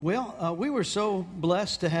Well, we were so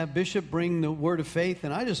blessed to have Bishop bring the word of faith,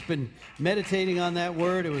 and I just been meditating on that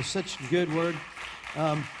word. It was such a good word.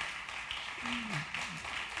 I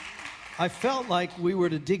felt like we were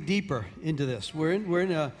to dig deeper into this.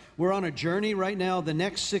 We're on a journey right now. The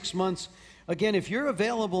next 6 months. Again, if you're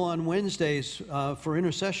available on Wednesdays for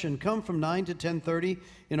intercession, come from 9 to 10:30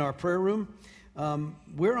 in our prayer room.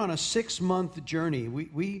 We're on a 6-month journey.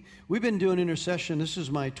 We've been doing intercession. This is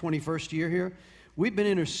my 21st year here. We've been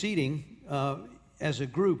interceding as a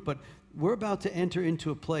group, but we're about to enter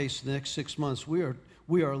into a place the next 6 months. We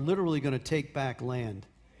are literally going to take back land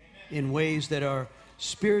in ways that are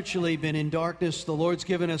spiritually been in darkness. The Lord's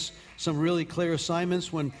given us some really clear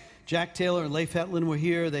assignments. When Jack Taylor and Leif Hetland were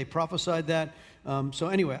here, they prophesied that. So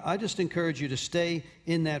anyway, I just encourage you to stay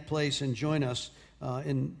in that place and join us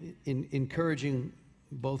in encouraging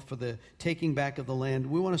both for the taking back of the land.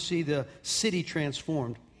 We want to see the city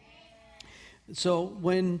transformed. So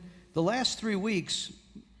when the last 2 weeks,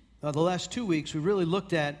 we really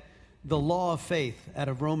looked at the law of faith out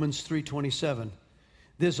of Romans 3:27.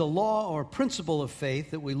 There's a law or principle of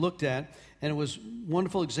faith that we looked at, and it was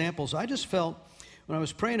wonderful examples. I just felt when I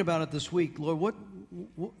was praying about it this week, Lord,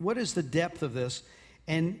 what is the depth of this?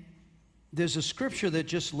 And there's a scripture that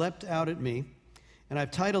just leapt out at me, and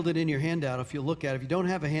I've titled it in your handout if you look at it. If you don't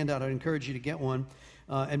have a handout, I'd encourage you to get one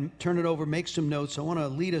and turn it over, make some notes. I want to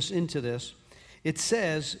lead us into this. It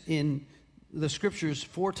says in the scriptures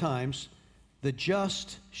 4 times, the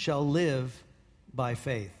just shall live by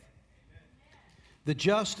faith. The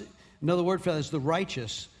just, another word for that is the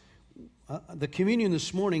righteous. The communion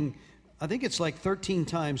this morning, I think it's like 13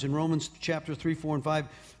 times in Romans chapter 3, 4, and 5.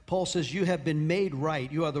 Paul says, you have been made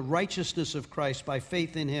right. You are the righteousness of Christ by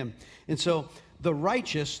faith in him. And so the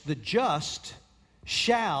righteous, the just,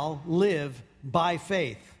 shall live by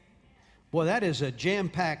faith. Boy, that is a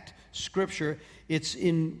jam-packed scripture. It's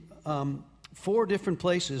in 4 different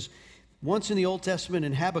places. Once in the Old Testament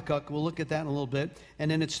in Habakkuk, we'll look at that in a little bit, and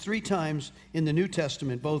then it's 3 times in the New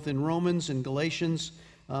Testament, both in Romans and Galatians,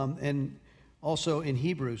 and also in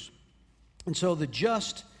Hebrews. And so the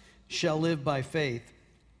just shall live by faith.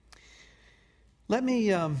 Let me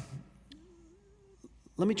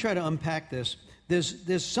try to unpack this.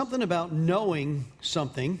 There's something about knowing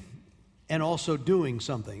something and also doing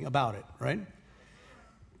something about it, right?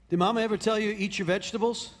 Did Mama ever tell you eat your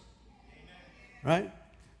vegetables? Right?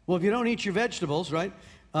 Well, if you don't eat your vegetables, right?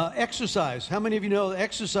 Exercise. How many of you know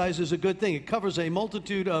exercise is a good thing? It covers a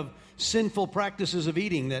multitude of sinful practices of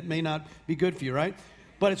eating that may not be good for you, right?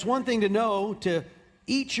 But it's one thing to know to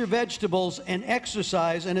eat your vegetables and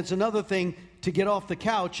exercise, and it's another thing to get off the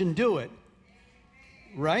couch and do it,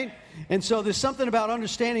 right? And so there's something about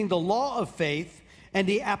understanding the law of faith and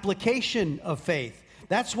the application of faith.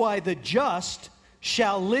 That's why the just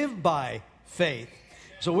shall live by faith.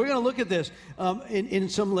 So we're going to look at this in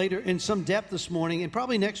some depth this morning, and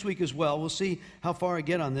probably next week as well. We'll see how far I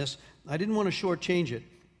get on this. I didn't want to shortchange it.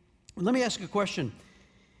 Let me ask a question.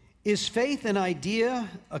 Is faith an idea,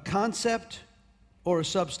 a concept, or a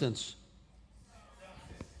substance?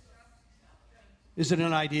 Is it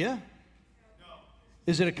an idea? No.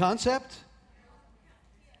 Is it a concept?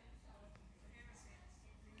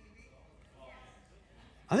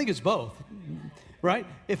 I think it's both. Right?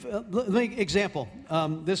 Let me example.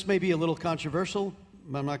 This may be a little controversial.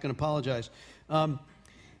 I'm not going to apologize.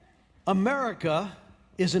 America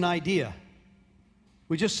is an idea.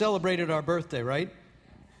 We just celebrated our birthday, right?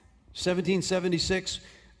 1776.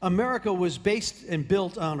 America was based and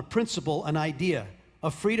built on a principle, an idea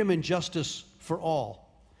of freedom and justice for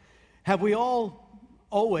all. Have we all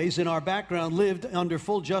always, in our background, lived under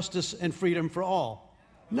full justice and freedom for all?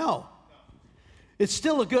 No. It's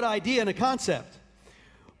still a good idea and a concept.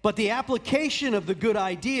 But the application of the good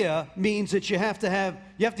idea means that you have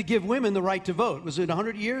to give women the right to vote. Was it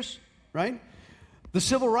 100 years, right? The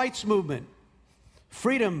civil rights movement,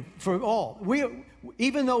 freedom for all.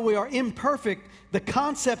 Even though we are imperfect, the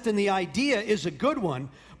concept and the idea is a good one,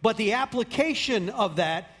 but the application of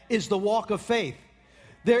that is the walk of faith.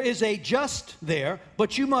 There is a just there,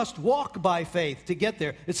 but you must walk by faith to get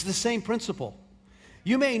there. It's the same principle.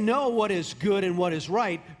 You may know what is good and what is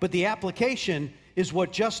right, but the application is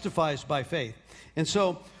what justifies by faith. And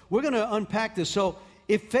so we're going to unpack this. So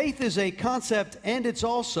if faith is a concept and it's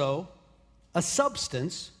also a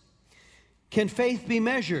substance, can faith be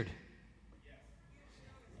measured?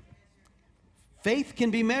 Faith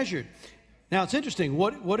can be measured. Now it's interesting.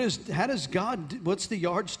 What's the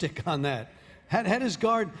yardstick on that? How does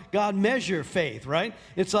God measure faith, right?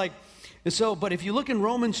 It's like, but if you look in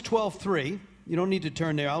Romans 12:3, you don't need to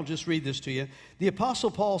turn there. I'll just read this to you. The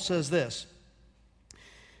Apostle Paul says this.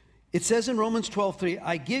 It says in Romans 12:3,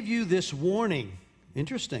 I give you this warning.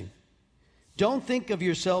 Interesting. Don't think of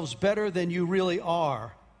yourselves better than you really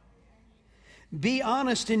are. Be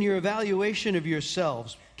honest in your evaluation of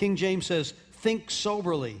yourselves. King James says, think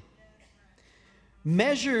soberly.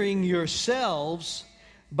 Measuring yourselves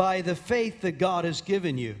by the faith that God has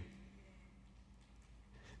given you.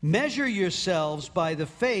 Measure yourselves by the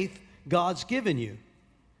faith God's given you.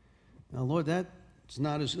 Now, Lord, that's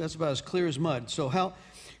about as clear as mud. So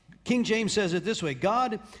King James says it this way: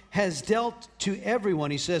 God has dealt to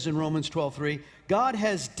everyone, he says in Romans 12:3, God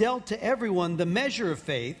has dealt to everyone the measure of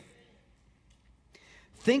faith.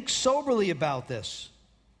 Think soberly about this.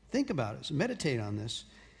 Think about it. Meditate on this.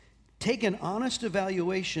 Take an honest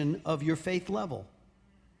evaluation of your faith level.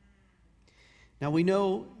 Now we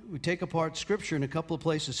take apart Scripture in a couple of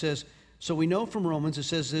places. It says, so we know from Romans, it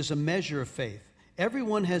says there's a measure of faith.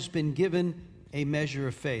 Everyone has been given a measure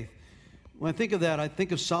of faith. When I think of that, I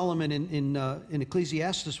think of Solomon in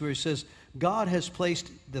Ecclesiastes, where he says, God has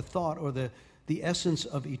placed the thought or the essence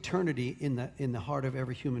of eternity in the heart of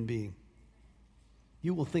every human being.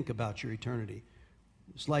 You will think about your eternity.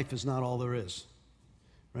 This life is not all there is,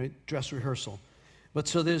 right? Dress rehearsal. But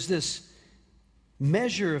so there's this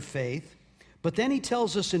measure of faith, but then he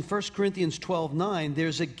tells us in 1 Corinthians 12:9,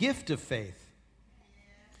 there's a gift of faith,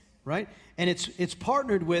 right? And it's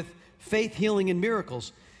partnered with faith, healing, and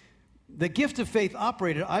miracles. The gift of faith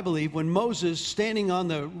operated, I believe, when Moses, standing on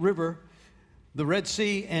the river, the Red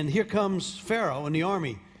Sea, and here comes Pharaoh and the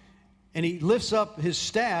army, and he lifts up his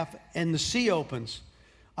staff and the sea opens.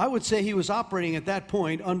 I would say he was operating at that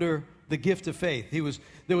point under the gift of faith.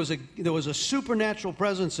 There was a supernatural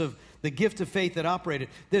presence of the gift of faith that operated.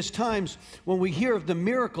 There's times when we hear of the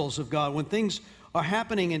miracles of God, when things are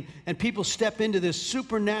happening and people step into this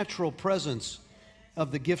supernatural presence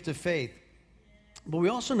of the gift of faith. But we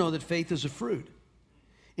also know that faith is a fruit.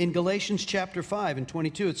 In Galatians chapter 5 and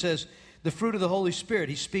 22, it says, the fruit of the Holy Spirit.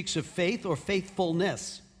 He speaks of faith or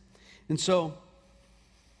faithfulness. And so,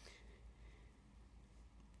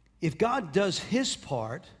 if God does his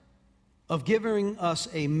part of giving us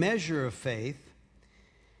a measure of faith,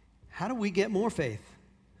 how do we get more faith?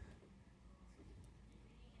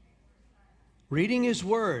 Reading his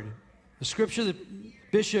word. The scripture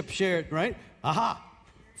that Bishop shared, right? Aha!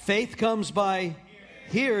 Faith comes by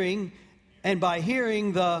hearing, and by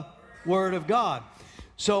hearing the word of God.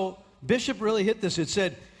 So Bishop really hit this. It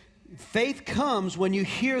said, faith comes when you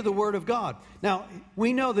hear the word of God. Now,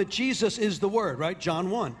 we know that Jesus is the word, right?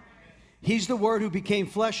 John 1. He's the word who became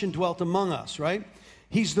flesh and dwelt among us, right?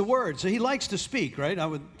 He's the word. So he likes to speak, right? I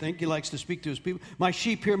would think he likes to speak to his people. My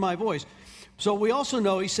sheep hear my voice. So we also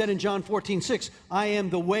know, he said in John 14:6, I am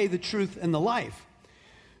the way, the truth, and the life.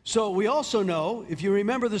 So we also know, if you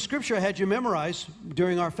remember the scripture I had you memorize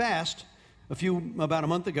during our fast about a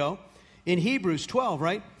month ago, in Hebrews 12,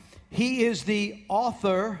 right? He is the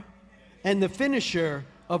author and the finisher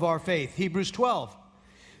of our faith, Hebrews 12.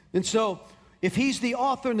 And so, if he's the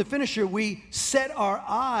author and the finisher, we set our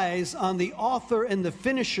eyes on the author and the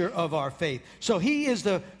finisher of our faith. So he is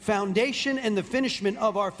the foundation and the finishment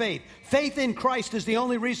of our faith. Faith in Christ is the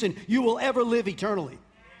only reason you will ever live eternally.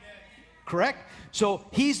 Correct? So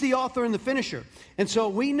he's the author and the finisher. And so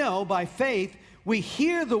we know by faith, we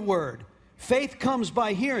hear the word. Faith comes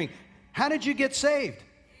by hearing. How did you get saved?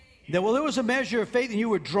 Well, there was a measure of faith and you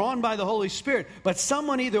were drawn by the Holy Spirit. But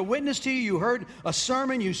someone either witnessed to you, you heard a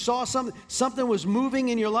sermon, you saw something was moving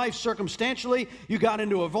in your life circumstantially. You got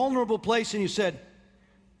into a vulnerable place and you said,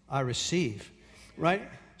 I receive, right?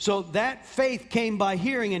 So that faith came by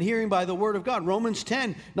hearing, and hearing by the word of God. Romans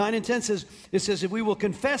 10:9-10 says, if we will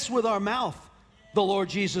confess with our mouth the Lord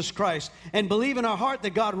Jesus Christ and believe in our heart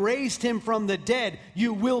that God raised him from the dead,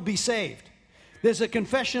 you will be saved. There's a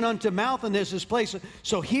confession unto mouth, and there's this place.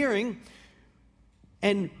 So hearing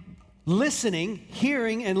and listening,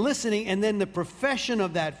 hearing and listening, and then the profession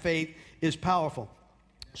of that faith is powerful.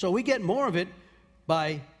 So we get more of it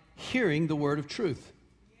by hearing the word of truth,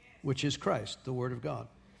 which is Christ, the word of God,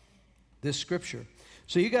 this scripture.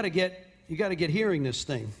 So you got to get hearing this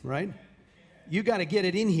thing, right? You got to get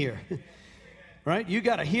it in here, right? You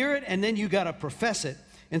got to hear it, and then you got to profess it.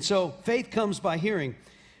 And so faith comes by hearing.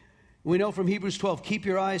 We know from Hebrews 12, keep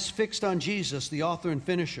your eyes fixed on Jesus, the author and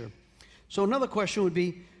finisher. So another question would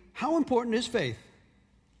be, how important is faith?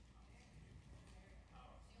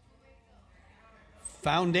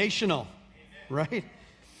 Foundational, right?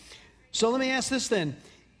 So let me ask this then.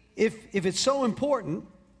 If it's so important,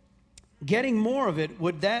 getting more of it,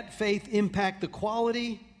 would that faith impact the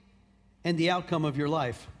quality and the outcome of your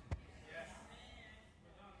life?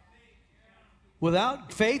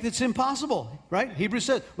 Without faith, it's impossible, right? Hebrews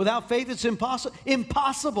says, without faith, it's impossible.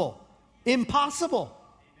 Impossible. Impossible.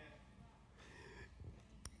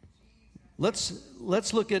 Let's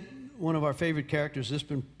look at one of our favorite characters. This has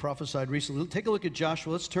been prophesied recently. Take a look at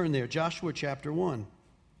Joshua. Let's turn there. Joshua chapter 1.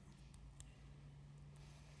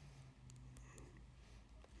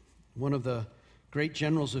 One of the great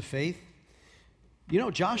generals of faith. You know,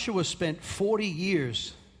 Joshua spent 40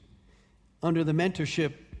 years under the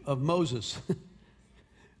mentorship of Moses.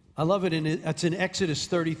 I love it. It's in Exodus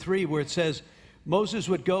 33 where it says Moses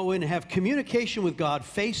would go in and have communication with God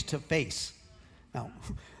face to face. Now,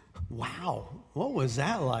 wow, what was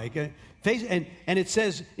that like? And it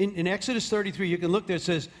says in Exodus 33, you can look there, it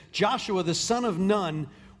says Joshua, the son of Nun,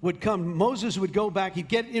 would come. Moses would go back. He'd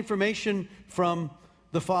get information from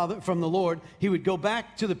the Lord. He would go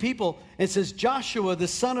back to the people. And it says Joshua, the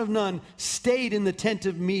son of Nun, stayed in the tent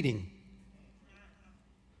of meeting.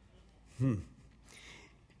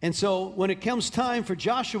 And so when it comes time for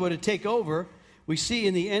Joshua to take over, we see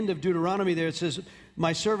in the end of Deuteronomy there, it says,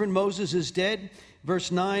 my servant Moses is dead.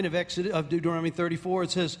 Verse 9 of Deuteronomy 34,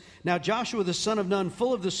 it says, now Joshua the son of Nun,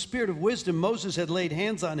 full of the spirit of wisdom, Moses had laid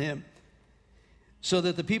hands on him so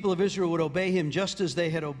that the people of Israel would obey him just as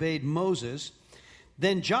they had obeyed Moses.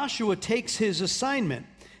 Then Joshua takes his assignment.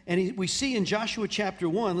 And we see in Joshua chapter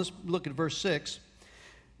 1, let's look at verse 6.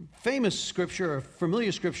 Famous scripture, or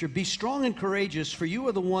familiar scripture, be strong and courageous, for you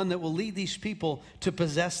are the one that will lead these people to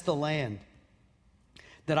possess the land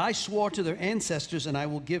that I swore to their ancestors and I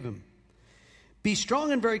will give them. Be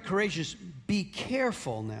strong and very courageous. Be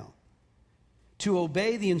careful now to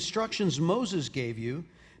obey the instructions Moses gave you.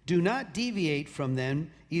 Do not deviate from them,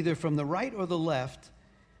 either from the right or the left.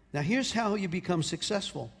 Now here's how you become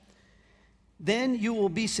successful. Then you will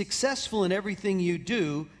be successful in everything you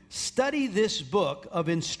do. Study this book of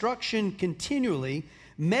instruction continually.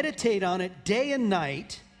 Meditate on it day and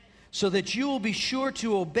night so that you will be sure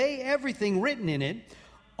to obey everything written in it.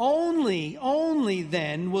 Only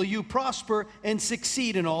then will you prosper and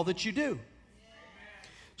succeed in all that you do.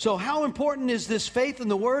 So how important is this faith in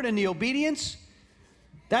the word and the obedience?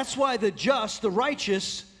 That's why the just, the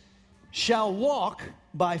righteous, shall walk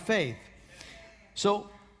by faith. So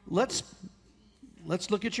let's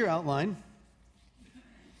look at your outline.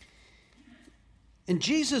 And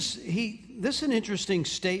Jesus, this is an interesting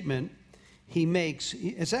statement he makes.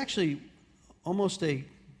 It's actually almost a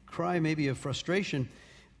cry, maybe of frustration.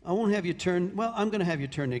 I won't have you turn. Well, I'm going to have you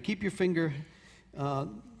turn there. Keep your finger.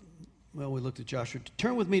 We looked at Joshua.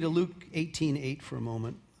 Turn with me to Luke 18:8 for a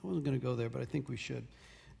moment. I wasn't going to go there, but I think we should.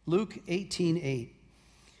 Luke 18:8.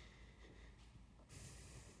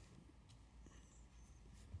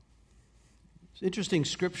 It's interesting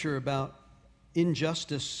scripture about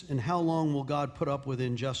injustice and how long will God put up with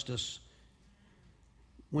injustice.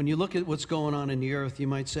 When you look at what's going on in the earth, you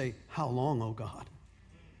might say, how long, oh God?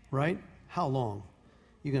 Right? How long?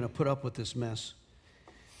 You're going to put up with this mess.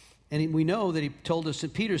 And we know that he told us,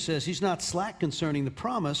 and Peter says, he's not slack concerning the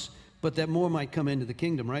promise, but that more might come into the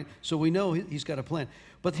kingdom, right? So we know he's got a plan.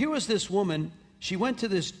 But here was this woman. She went to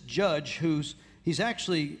this judge he's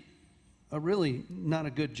actually really not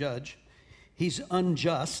a good judge. He's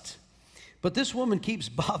unjust. But this woman keeps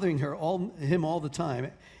bothering him all the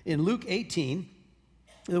time. In Luke 18,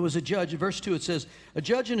 there was a judge. In verse 2, it says, a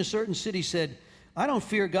judge in a certain city said, I don't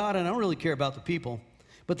fear God and I don't really care about the people.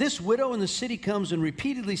 But this widow in the city comes and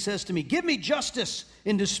repeatedly says to me, give me justice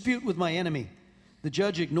in dispute with my enemy. The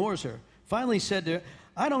judge ignores her. Finally said to her,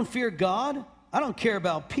 I don't fear God. I don't care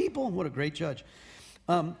about people. What a great judge.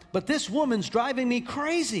 But this woman's driving me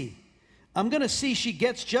crazy. I'm going to see she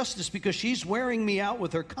gets justice because she's wearing me out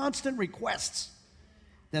with her constant requests.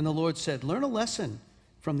 Then the Lord said, learn a lesson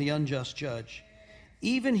from the unjust judge.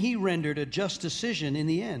 Even he rendered a just decision in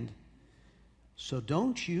the end. So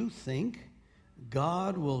don't you think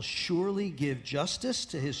God will surely give justice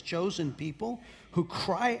to his chosen people who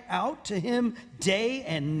cry out to him day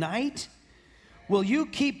and night? Will you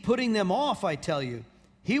keep putting them off, I tell you?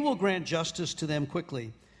 He will grant justice to them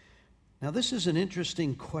quickly. Now, this is an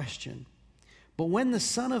interesting question. But when the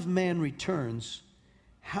Son of Man returns,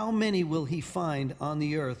 how many will he find on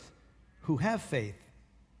the earth who have faith?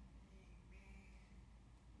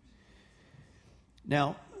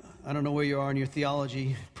 Now, I don't know where you are in your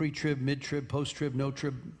theology, pre-trib, mid-trib, post-trib,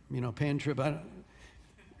 no-trib, pan-trib.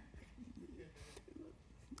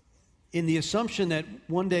 In the assumption that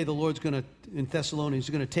one day the Lord's going to, in Thessalonians,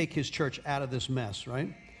 going to take his church out of this mess,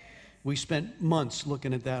 right? We spent months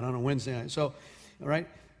looking at that on a Wednesday night. So, all right?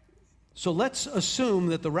 So let's assume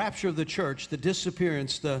that the rapture of the church, the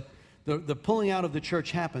disappearance, the pulling out of the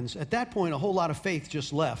church happens. At that point, a whole lot of faith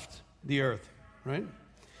just left the earth, right?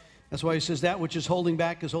 That's why he says that which is holding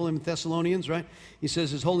back is holding in Thessalonians, right? He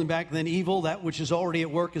says is holding back, then evil, that which is already at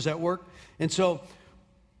work is at work. And so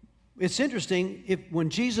it's interesting, when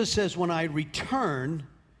Jesus says, when I return,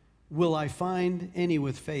 will I find any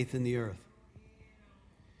with faith in the earth?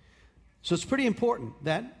 So it's pretty important,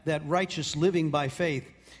 that righteous living by faith.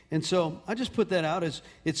 And so I just put that out as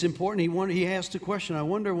it's important. He asked a question, I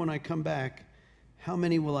wonder when I come back, how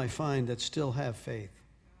many will I find that still have faith?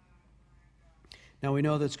 Now we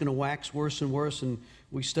know that's going to wax worse and worse, and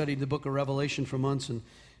we studied the book of Revelation for months, and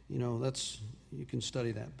you can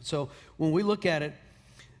study that. So when we look at it,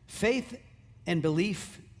 faith and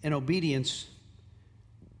belief and obedience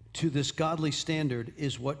to this godly standard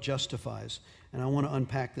is what justifies. And I want to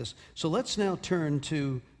unpack this. So let's now turn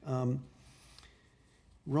to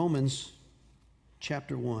Romans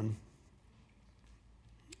chapter 1.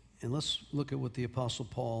 And let's look at what the Apostle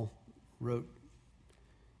Paul wrote.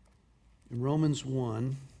 In Romans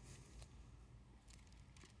 1,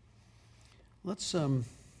 let's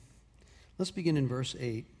begin in verse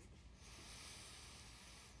 8.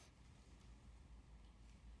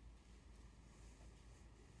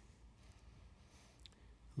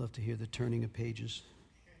 I'd love to hear the turning of pages.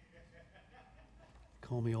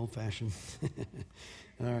 Call me old-fashioned.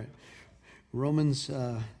 All right. Romans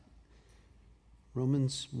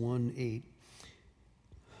 1:8.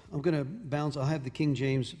 I'm going to bounce. I'll have the King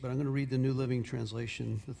James, but I'm going to read the New Living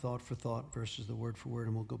Translation, the thought for thought versus the word for word,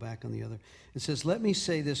 and we'll go back on the other. It says, let me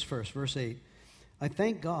say this first, verse 8. I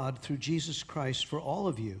thank God through Jesus Christ for all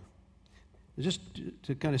of you. Just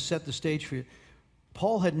to kind of set the stage for you,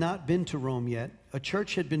 Paul had not been to Rome yet. A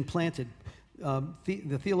church had been planted.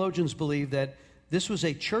 The theologians believe that this was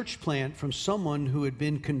a church plant from someone who had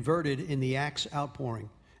been converted in the Acts outpouring,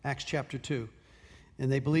 Acts chapter 2.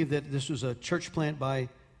 And they believe that this was a church plant by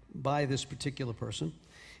this particular person.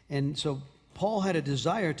 And so Paul had a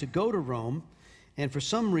desire to go to Rome, and for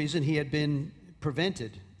some reason he had been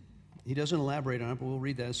prevented. He doesn't elaborate on it, but we'll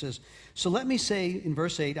read that. It says, so let me say in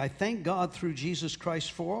verse 8, I thank God through Jesus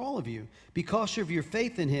Christ for all of you, because of your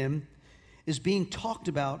faith in him is being talked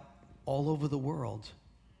about all over the world.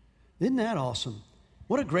 Isn't that awesome?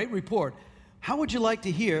 What a great report. How would you like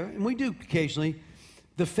to hear, and we do occasionally,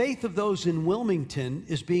 the faith of those in Wilmington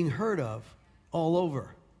is being heard of all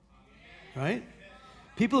over. Right?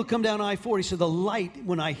 People who come down I-40 say the light,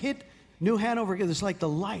 when I hit New Hanover, it's like the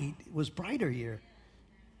light was brighter here.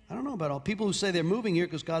 I don't know about all people who say they're moving here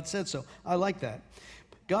because God said so. I like that.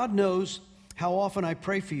 God knows how often I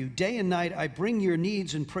pray for you. Day and night I bring your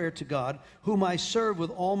needs in prayer to God, whom I serve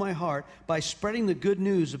with all my heart by spreading the good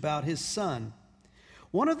news about his Son.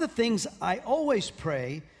 One of the things I always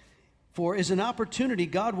pray for is an opportunity,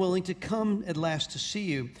 God willing, to come at last to see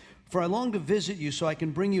you. For I long to visit you so I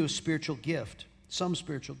can bring you a spiritual gift, some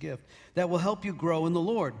spiritual gift, that will help you grow in the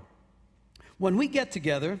Lord. When we get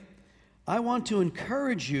together, I want to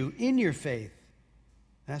encourage you in your faith.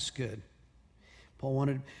 That's good. Paul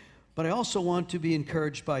wanted, but I also want to be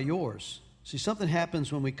encouraged by yours. See, something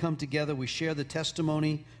happens when we come together. We share the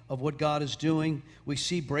testimony of what God is doing. We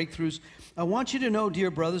see breakthroughs. I want you to know, dear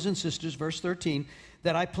brothers and sisters, verse 13,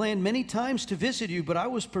 that I planned many times to visit you, but I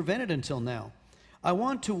was prevented until now. I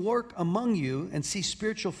want to work among you and see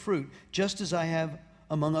spiritual fruit, just as I have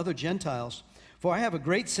among other Gentiles. For I have a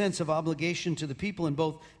great sense of obligation to the people in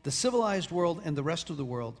both the civilized world and the rest of the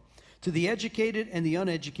world, to the educated and the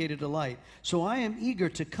uneducated alike. So I am eager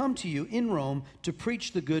to come to you in Rome to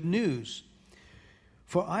preach the good news.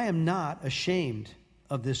 For I am not ashamed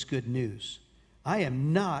of this good news. I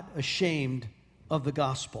am not ashamed of the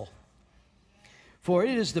gospel. For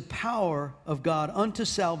it is the power of God unto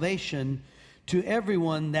salvation to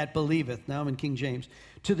everyone that believeth. Now I'm in King James.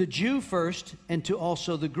 To the Jew first, and to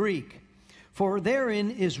also the Greek. For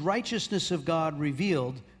therein is righteousness of God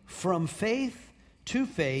revealed from faith to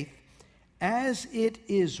faith, as it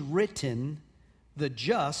is written, the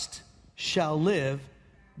just shall live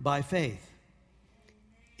by faith.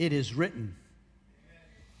 It is written.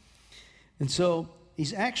 And so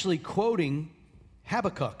he's actually quoting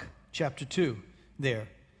Habakkuk chapter 2 there.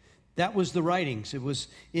 That was the writings. It was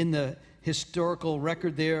in the historical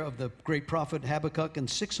record there of the great prophet Habakkuk in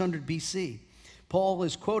 600 BC. Paul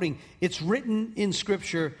is quoting, it's written in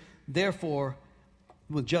Scripture, therefore,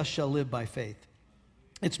 the just shall live by faith.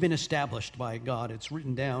 It's been established by God. It's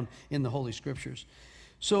written down in the Holy Scriptures.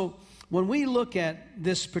 So when we look at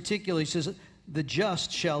this particularly, he says, the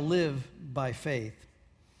just shall live by faith.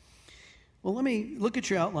 Well, let me look at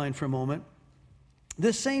your outline for a moment.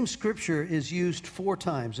 This same scripture is used 4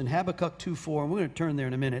 times in Habakkuk 2:4, and we're going to turn there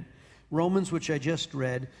in a minute. Romans, which I just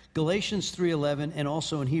read, Galatians 3:11, and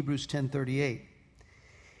also in Hebrews 10:38.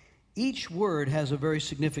 Each word has a very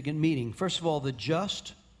significant meaning. First of all, the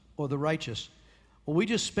just or the righteous. Well, we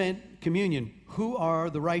just spent communion. Who are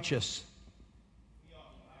the righteous?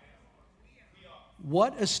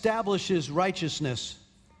 What establishes righteousness?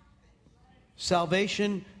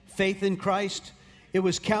 Salvation, faith in Christ. It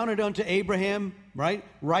was counted unto Abraham, right?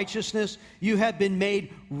 Righteousness. You have been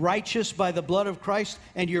made righteous by the blood of Christ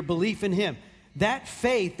and your belief in Him. That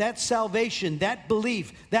faith, that salvation, that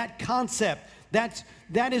belief, that concept, that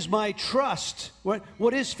is my trust.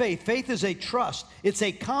 What is faith? Faith is a trust. It's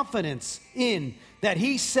a confidence in that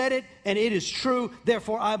He said it and it is true,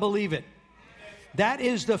 therefore I believe it. That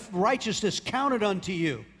is the righteousness counted unto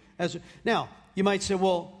you. Now, you might say,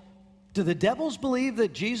 well, do the devils believe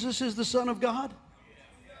that Jesus is the Son of God?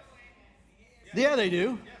 Yeah, they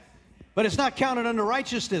do. But it's not counted under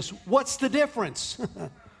righteousness. What's the difference?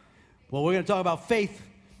 Well, we're going to talk about faith,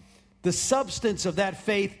 the substance of that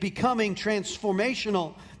faith becoming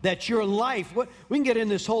transformational, that your life, we can get in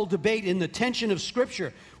this whole debate in the tension of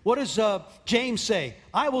Scripture. What does James say?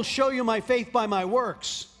 I will show you my faith by my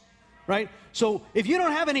works, right? So if you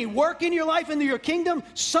don't have any work in your life into your kingdom,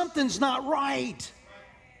 something's not right,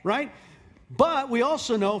 right? But we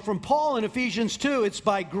also know from Paul in Ephesians 2, it's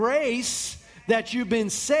by grace that you've been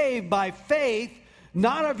saved by faith,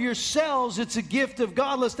 not of yourselves. It's a gift of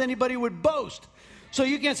God, lest anybody would boast. So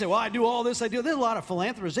you can't say, well, I do all this, I do. There's a lot of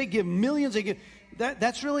philanthropists. They give millions.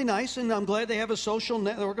 That's really nice, and I'm glad they have a social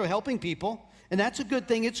network of helping people. And that's a good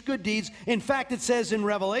thing. It's good deeds. In fact, it says in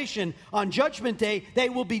Revelation, on Judgment Day,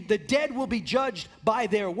 the dead will be judged by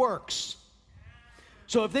their works.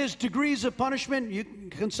 So if there's degrees of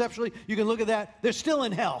punishment, conceptually, you can look at that. They're still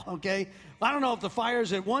in hell, okay? I don't know if the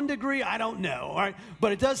fire's at 1 degree. I don't know, all right?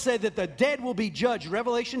 But it does say that the dead will be judged.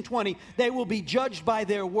 Revelation 20, they will be judged by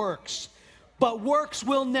their works. But works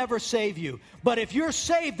will never save you. But if you're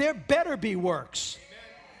saved, there better be works.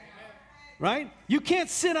 Right? You can't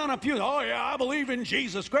sit on a pew, oh yeah, I believe in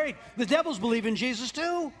Jesus. Great. The devils believe in Jesus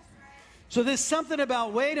too. So there's something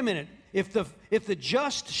about, wait a minute, if the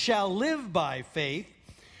just shall live by faith,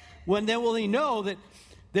 when then will he know that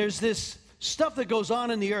there's this stuff that goes on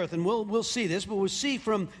in the earth, and we'll see this, but we'll see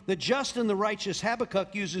from the just and the righteous.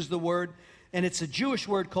 Habakkuk uses the word, and it's a Jewish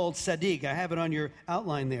word called sadig. I have it on your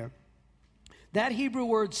outline there. That Hebrew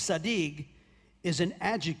word sadig is an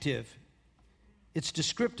adjective. It's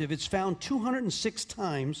descriptive. It's found 206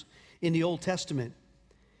 times in the Old Testament.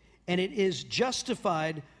 And it is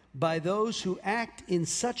justified by those who act in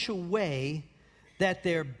such a way that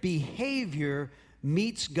their behavior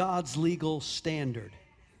meets God's legal standard.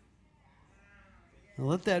 Now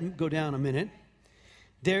let that go down a minute.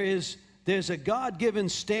 There's a God-given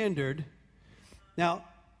standard. Now,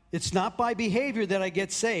 it's not by behavior that I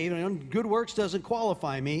get saved. Good works doesn't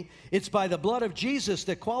qualify me. It's by the blood of Jesus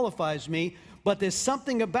that qualifies me. But there's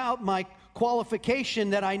something about my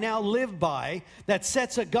qualification that I now live by that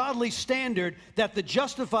sets a godly standard that the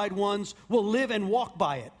justified ones will live and walk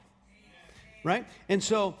by it. Right? And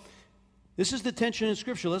so, this is the tension in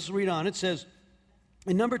Scripture. Let's read on. It says,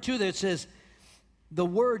 in number 2 there it says, the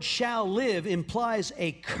word shall live implies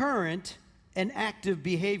a current and active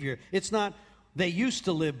behavior. It's not they used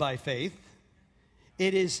to live by faith.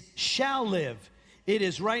 It is shall live. It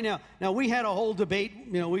is right now. Now, we had a whole debate.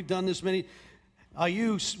 We've done this many. Are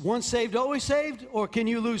you once saved, always saved? Or can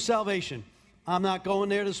you lose salvation? I'm not going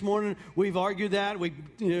there this morning. We've argued that.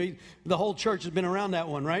 The whole church has been around that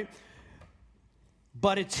one, right?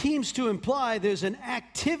 But it seems to imply there's an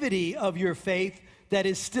activity of your faith that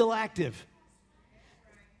is still active.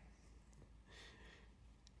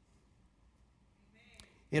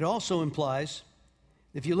 It also implies,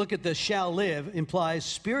 if you look at the shall live, implies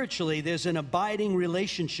spiritually there's an abiding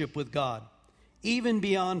relationship with God, even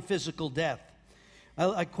beyond physical death.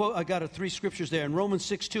 I got 3 scriptures there. In Romans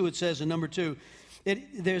 6:2, it says in number 2,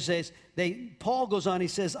 Paul goes on, he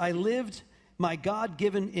says, I lived my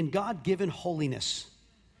God-given holiness.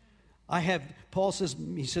 Paul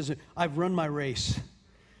says, I've run my race.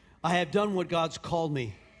 I have done what God's called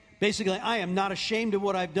me. Basically, I am not ashamed of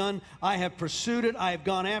what I've done. I have pursued it. I have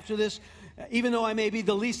gone after this. Even though I may be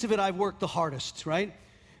the least of it, I've worked the hardest, right?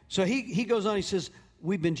 So he goes on, he says,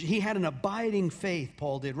 he had an abiding faith,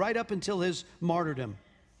 Paul did, right up until his martyrdom.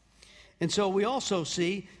 And so we also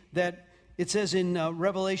see that it says in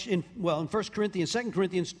Revelation, in 1 Corinthians, 2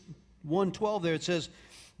 Corinthians 1:12 there, it says,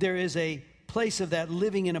 there is a place of that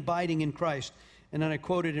living and abiding in Christ. And then I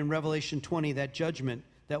quoted in Revelation 20, that judgment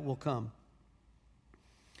that will come.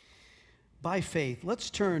 By faith, let's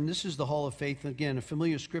turn, this is the hall of faith, again, a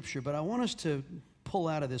familiar scripture, but I want us to pull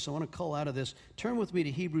out of this. I want to cull out of this. Turn with me to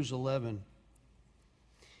Hebrews 11.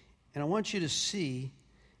 And I want you to see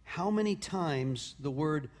how many times the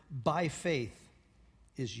word by faith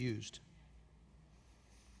is used.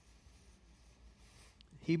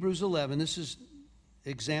 Hebrews 11, this is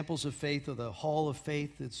examples of faith, or the hall of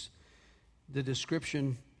faith. It's the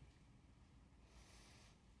description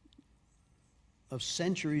of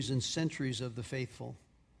centuries and centuries of the faithful.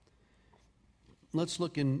 Let's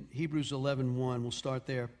look in Hebrews 11:1. We'll start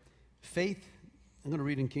there. Faith, I'm going to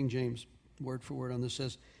read in King James, word for word on this,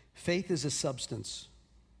 says, faith is a substance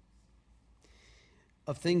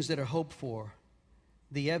of things that are hoped for,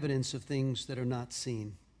 the evidence of things that are not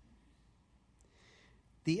seen.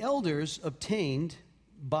 The elders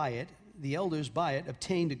by it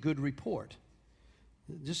obtained a good report.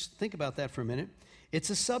 Just think about that for a minute. It's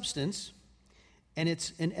a substance, and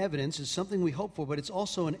it's an evidence. It's something we hope for, but it's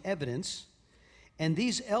also an evidence. And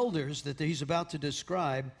these elders that he's about to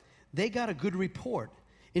describe, they got a good report.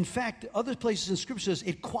 In fact, other places in Scripture says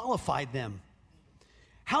it qualified them.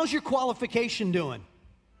 How's your qualification doing?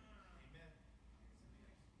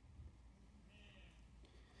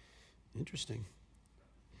 Interesting.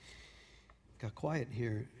 Got quiet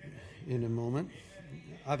here in a moment.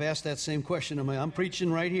 I've asked that same question. I'm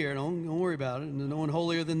preaching right here. Don't worry about it. No one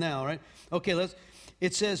holier than thou, right? Okay,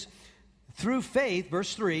 it says, through faith,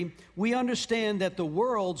 verse 3, we understand that the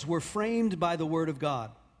worlds were framed by the word of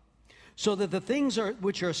God, so that the things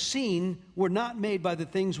which are seen were not made by the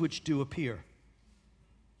things which do appear.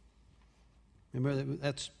 Remember,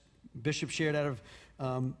 that's Bishop shared out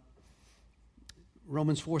of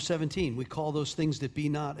Romans 4:17. We call those things that be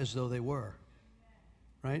not as though they were.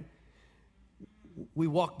 Right? We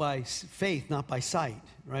walk by faith, not by sight,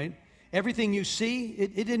 right? Everything you see,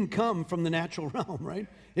 it didn't come from the natural realm, right?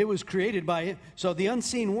 It was created by Him. So the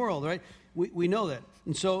unseen world, right? We know that.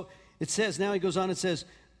 And so it says, now he goes on, it says,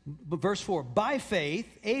 verse 4, by faith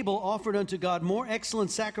Abel offered unto God more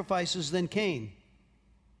excellent sacrifices than Cain,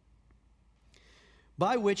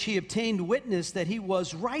 by which he obtained witness that he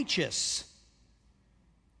was righteous.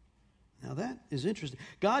 Now that is interesting.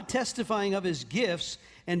 God testifying of his gifts,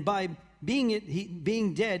 and by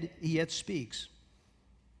being dead, he yet speaks.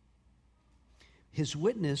 His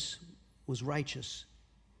witness was righteous,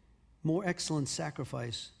 more excellent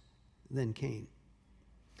sacrifice than Cain.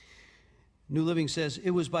 New Living says,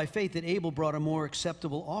 it was by faith that Abel brought a more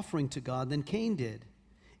acceptable offering to God than Cain did.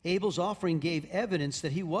 Abel's offering gave evidence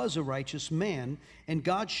that he was a righteous man, and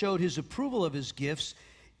God showed his approval of his gifts.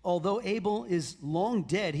 Although Abel is long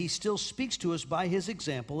dead, he still speaks to us by his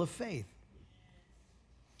example of faith.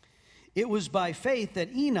 It was by faith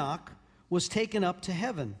that Enoch was taken up to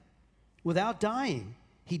heaven. Without dying,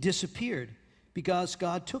 he disappeared because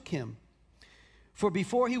God took him. For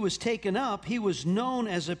before he was taken up, he was known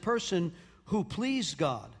as a person who pleased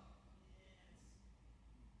God.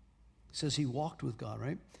 It says he walked with God,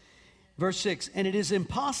 right? Verse 6, and it is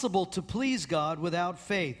impossible to please God without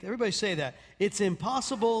faith. Everybody say that. It's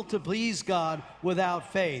impossible to please God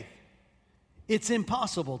without faith. It's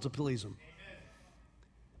impossible to please Him.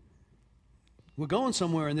 We're going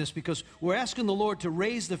somewhere in this because we're asking the Lord to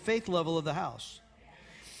raise the faith level of the house,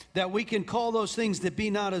 that we can call those things that be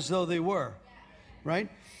not as though they were, right?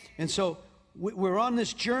 And so we're on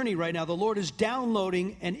this journey right now. The Lord is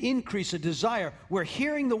downloading an increase, a desire. We're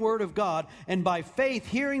hearing the Word of God, and by faith,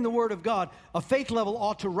 hearing the Word of God, a faith level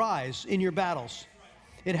ought to rise in your battles.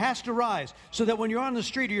 It has to rise so that when you're on the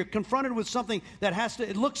street or you're confronted with something that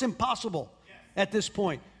it looks impossible at this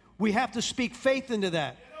point, we have to speak faith into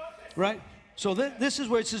that, right? So this is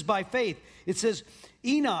where it says by faith. It says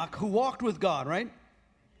Enoch, who walked with God, right?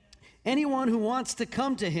 Anyone who wants to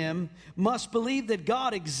come to Him must believe that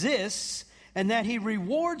God exists and that He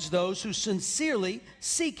rewards those who sincerely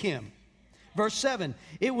seek Him. Verse 7,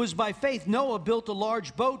 it was by faith Noah built a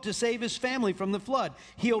large boat to save his family from the flood.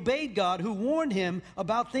 He obeyed God, who warned him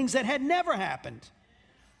about things that had never happened.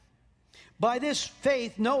 By this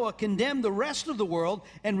faith, Noah condemned the rest of the world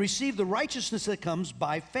and received the righteousness that comes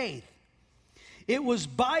by faith. It was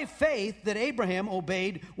by faith that Abraham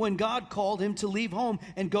obeyed when God called him to leave home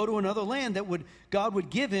and go to another land that God would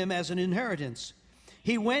give him as an inheritance.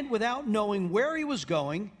 He went without knowing where he was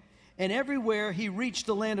going, and everywhere he reached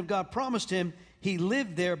the land of God promised him, he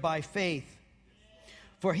lived there by faith.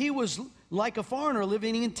 For he was like a foreigner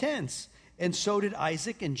living in tents, and so did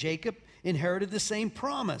Isaac, and Jacob inherited the same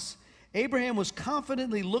promise. Abraham was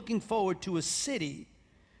confidently looking forward to a city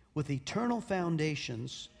with eternal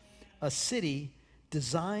foundations, a city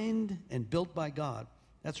designed and built by God.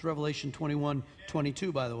 That's Revelation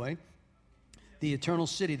 21:22, by the way. The eternal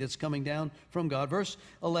city that's coming down from God. Verse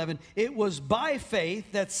 11, it was by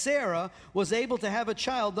faith that Sarah was able to have a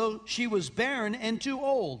child, though she was barren and too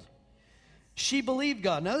old. She believed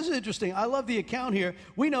God. Now, this is interesting. I love the account here.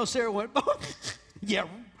 We know Sarah went, oh, yeah,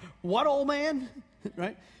 what, old man?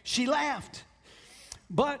 Right? She laughed.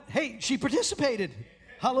 But, hey, she participated.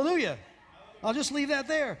 Hallelujah. I'll just leave that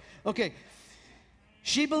there. Okay.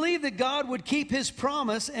 She believed that God would keep his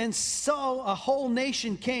promise, and so a whole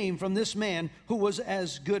nation came from this man who was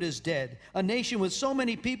as good as dead. A nation with so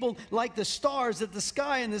many people like the stars at the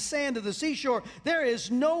sky and the sand of the seashore. There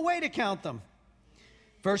is no way to count them.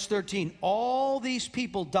 Verse 13, all these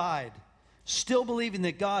people died, still believing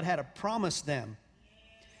that God had promised them.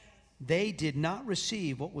 They did not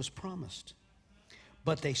receive what was promised,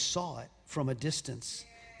 but they saw it from a distance.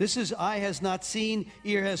 This is eye has not seen,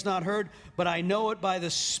 ear has not heard, but I know it by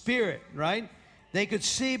the Spirit, right? They could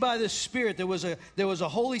see by the Spirit. There was a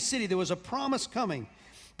holy city. There was a promise coming.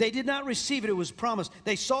 They did not receive it. It was promised.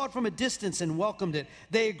 They saw it from a distance and welcomed it.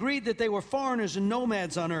 They agreed that they were foreigners and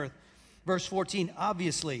nomads on earth. Verse 14,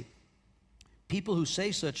 obviously, people who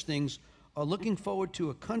say such things are looking forward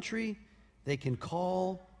to a country they can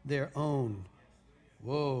call their own.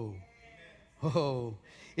 Whoa. Whoa.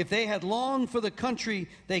 If they had longed for the country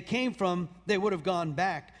they came from, they would have gone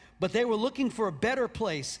back. But they were looking for a better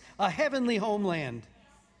place, a heavenly homeland.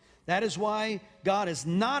 That is why God is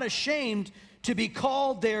not ashamed to be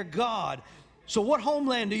called their God. So what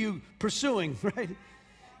homeland are you pursuing, right?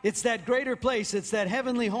 It's that greater place. It's that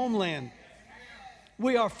heavenly homeland.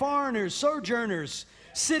 We are foreigners, sojourners,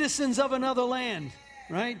 citizens of another land,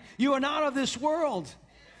 right? You are not of this world.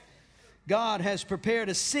 God has prepared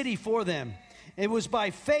a city for them. It was by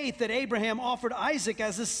faith that Abraham offered Isaac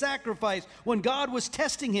as a sacrifice when God was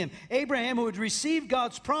testing him. Abraham, who had received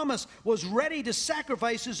God's promise, was ready to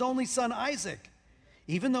sacrifice his only son Isaac,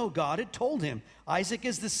 even though God had told him, Isaac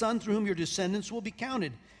is the son through whom your descendants will be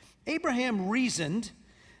counted. Abraham reasoned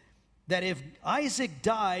that if Isaac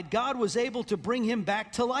died, God was able to bring him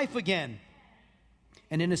back to life again.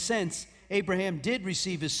 And in a sense, Abraham did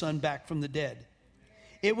receive his son back from the dead.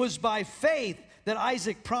 It was by faith that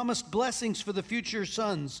Isaac promised blessings for the future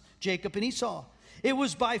sons, Jacob and Esau. It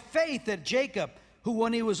was by faith that Jacob, who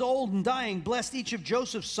when he was old and dying, blessed each of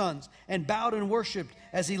Joseph's sons and bowed and worshiped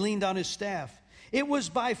as he leaned on his staff. It was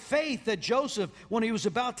by faith that Joseph, when he was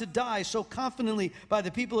about to die so confidently by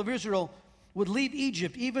the people of Israel, would leave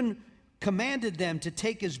Egypt, even commanded them to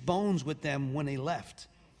take his bones with them when he left.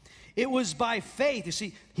 It was by faith, you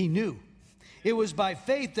see, he knew. It was by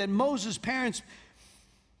faith that Moses' parents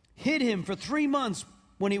hid him for 3 months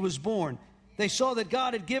when he was born. They saw that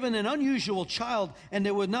God had given an unusual child, and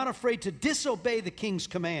they were not afraid to disobey the king's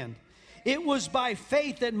command. It was by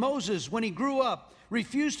faith that Moses, when he grew up,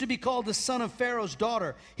 refused to be called the son of Pharaoh's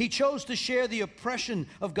daughter. He chose to share the oppression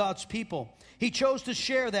of God's people. He chose to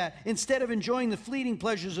share that instead of enjoying the fleeting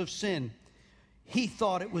pleasures of sin. He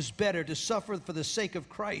thought it was better to suffer for the sake of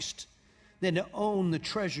Christ than to own the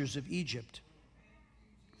treasures of Egypt.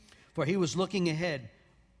 For he was looking ahead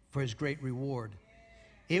for his great reward.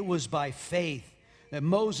 It was by faith that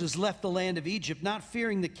Moses left the land of Egypt, not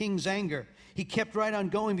fearing the king's anger. He kept right on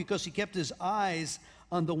going because he kept his eyes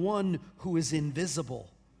on the one who is invisible.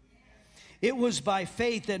 It was by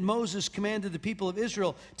faith that Moses commanded the people of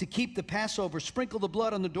Israel to keep the Passover, sprinkle the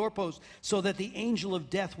blood on the doorpost, so that the angel of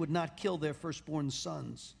death would not kill their firstborn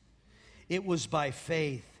sons. It was by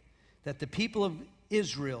faith that the people of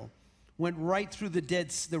Israel went right through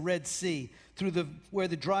the Red Sea, through where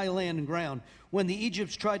the dry land and ground. When the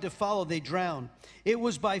Egyptians tried to follow, they drowned. It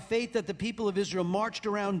was by faith that the people of Israel marched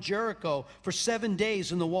around Jericho for 7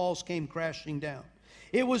 days and the walls came crashing down.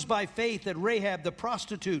 It was by faith that Rahab the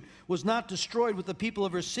prostitute was not destroyed with the people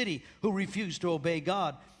of her city who refused to obey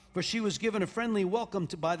God, for she was given a friendly welcome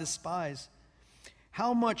by the spies.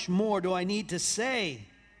 How much more do I need to say?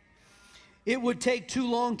 It would take too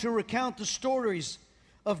long to recount the stories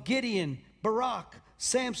of Gideon, Barak,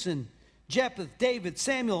 Samson, Jephthah, David,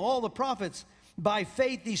 Samuel, all the prophets. By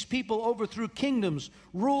faith, these people overthrew kingdoms,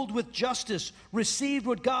 ruled with justice, received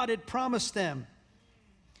what God had promised them.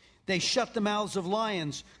 They shut the mouths of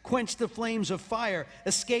lions, quenched the flames of fire,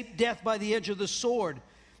 escaped death by the edge of the sword.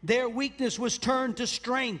 Their weakness was turned to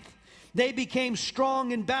strength. They became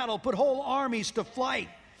strong in battle, put whole armies to flight.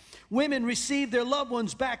 Women received their loved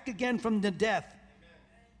ones back again from the death.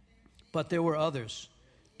 But there were others,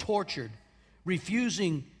 tortured,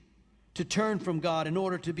 refusing to turn from God in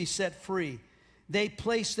order to be set free. They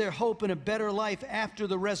placed their hope in a better life after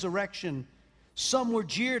the resurrection. Some were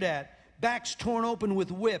jeered at, backs torn open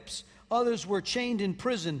with whips. Others were chained in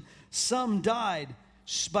prison. Some died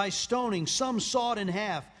by stoning. Some sawed in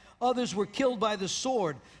half. Others were killed by the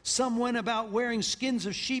sword. Some went about wearing skins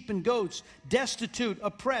of sheep and goats, destitute,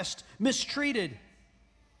 oppressed, mistreated.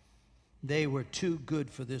 They were too good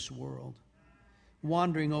for this world.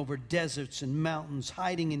 wandering over deserts and mountains,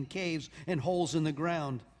 hiding in caves and holes in the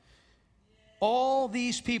ground. All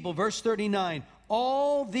these people, verse 39,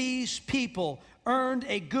 all these people earned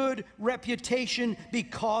a good reputation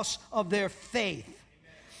because of their faith.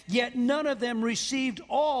 Yet none of them received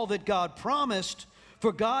all that God promised,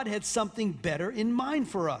 for God had something better in mind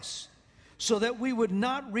for us, so that we would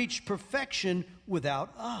not reach perfection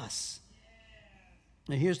without us.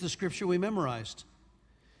 Now here's the scripture we memorized.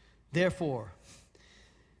 Therefore,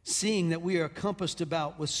 seeing that we are compassed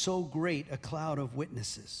about with so great a cloud of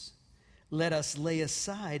witnesses, let us lay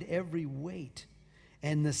aside every weight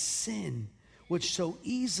and the sin which so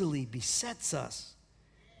easily besets us.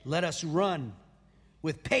 Let us run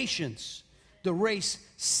with patience the race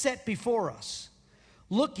set before us,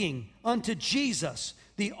 looking unto Jesus,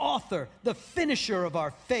 the author, the finisher of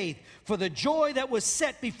our faith. For the joy that was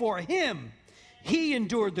set before him, he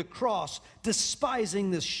endured the cross,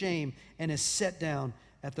 despising the shame, and is set down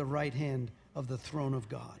at the right hand of the throne of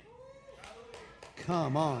God.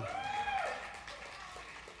 Come on.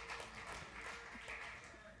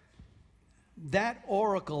 That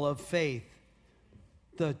oracle of faith,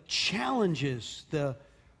 the challenges, the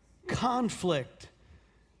conflict,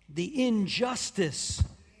 the injustice,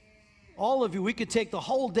 all of you, we could take the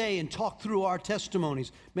whole day and talk through our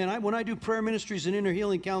testimonies. Man, when I do prayer ministries and inner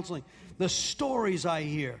healing counseling, the stories I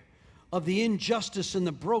hear of the injustice and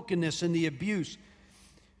the brokenness and the abuse,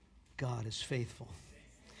 God is faithful.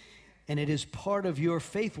 And it is part of your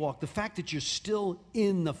faith walk. The fact that you're still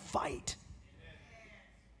in the fight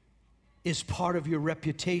is part of your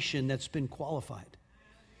reputation that's been qualified.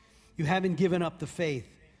 You haven't given up the faith.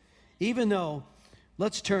 Even though,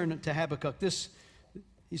 let's turn to Habakkuk.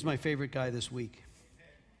 He's my favorite guy this week.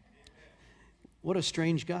 What a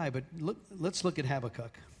strange guy, but let's look at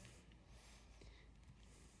Habakkuk.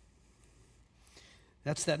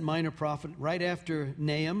 That's that minor prophet right after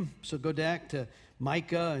Nahum. So go back to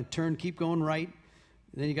Micah and keep going right.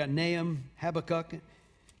 And then you got Nahum, Habakkuk,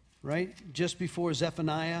 right? Just before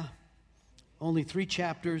Zephaniah. Only 3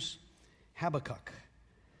 chapters, Habakkuk.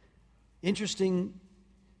 Interesting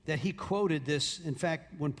that he quoted this. In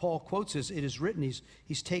fact, when Paul quotes this, it is written,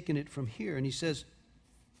 he's taken it from here. And he says,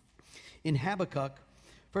 in Habakkuk,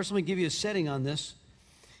 first let me give you a setting on this,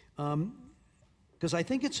 because I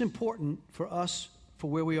think it's important for us,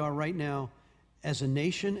 for where we are right now, as a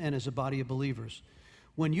nation and as a body of believers.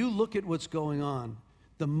 When you look at what's going on,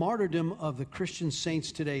 the martyrdom of the Christian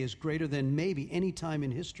saints today is greater than maybe any time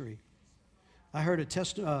in history. I heard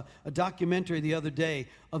a documentary the other day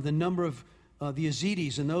of the number of the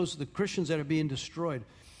Yazidis and the Christians that are being destroyed.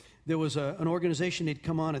 There was an organization they'd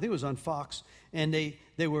come on, I think it was on Fox, and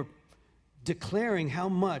they were declaring how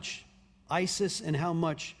much ISIS and how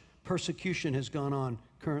much persecution has gone on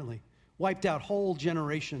currently. Wiped out whole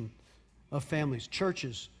generation of families,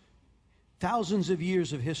 churches, thousands of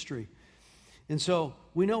years of history. And so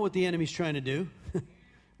we know what the enemy's trying to do,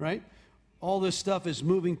 right? All this stuff is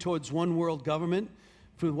moving towards one world government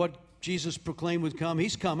for what Jesus proclaimed would come.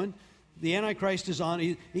 He's coming. The Antichrist is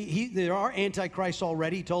on. There are Antichrists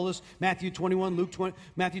already. He told us Matthew 21,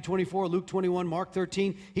 Matthew 24, Luke 21, Mark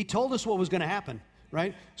 13. He told us what was going to happen,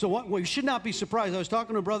 right? So we should not be surprised. I was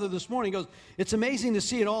talking to a brother this morning. He goes, it's amazing to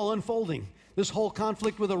see it all unfolding. This whole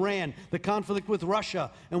conflict with Iran, the conflict with Russia,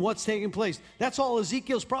 and what's taking place. That's all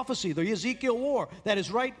Ezekiel's prophecy, the Ezekiel war that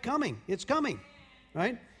is coming. It's coming,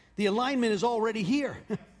 right? The alignment is already here.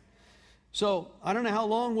 So I don't know how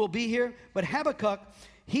long we'll be here, but Habakkuk,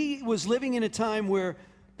 he was living in a time where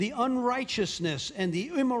the unrighteousness and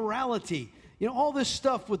the immorality, all this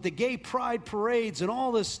stuff with the gay pride parades and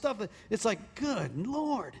all this stuff, it's like, good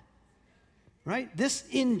Lord, right? This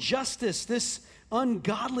injustice, this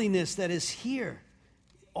ungodliness that is here,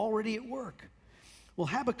 already at work. Well,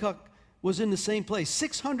 Habakkuk was in the same place,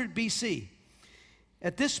 600 BC.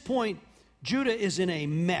 At this point, Judah is in a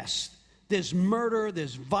mess. There's murder,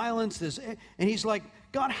 there's violence, and he's like,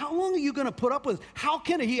 God, how long are you going to put up with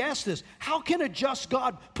this? He asked this, how can a just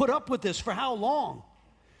God put up with this for how long?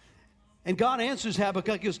 And God answers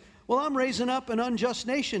Habakkuk, he goes, well, I'm raising up an unjust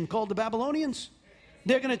nation called the Babylonians.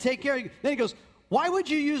 They're going to take care of you. Then he goes, why would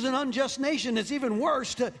you use an unjust nation that's even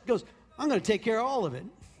worse? He goes, I'm going to take care of all of it.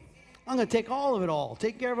 I'm going to take all of it all.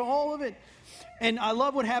 Take care of all of it. And I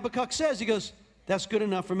love what Habakkuk says. He goes, that's good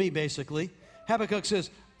enough for me, basically. Habakkuk says,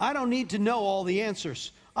 I don't need to know all the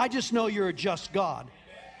answers. I just know you're a just God.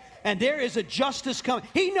 And there is a justice coming.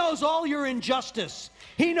 He knows all your injustice.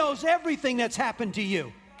 He knows everything that's happened to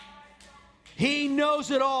you. He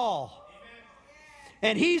knows it all.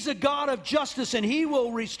 And he's a God of justice, and he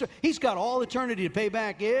will restore. He's got all eternity to pay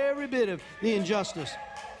back every bit of the injustice.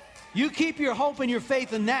 You keep your hope and your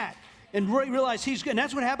faith in that. and realize he's good. And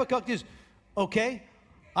that's what Habakkuk is. Okay,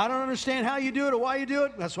 I don't understand how you do it or why you do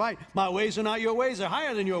it. That's right. My ways are not your ways. They're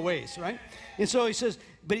higher than your ways, right? And so he says,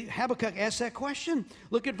 but Habakkuk asks that question.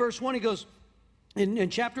 Look at verse 1. He goes, in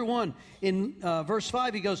chapter 1, in verse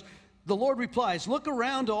 5, he goes, the Lord replies, look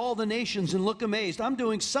around to all the nations and look amazed. I'm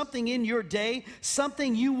doing something in your day,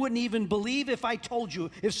 something you wouldn't even believe if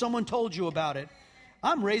someone told you about it.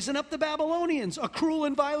 I'm raising up the Babylonians, a cruel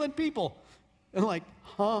and violent people. And like,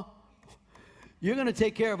 huh? You're going to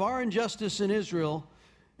take care of our injustice in Israel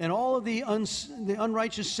and all of the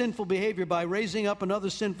unrighteous, sinful behavior by raising up another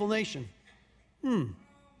sinful nation. Do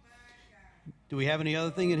we have any other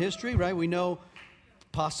thing in history, right? We know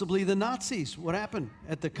possibly the Nazis. What happened?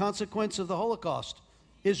 At the consequence of the Holocaust,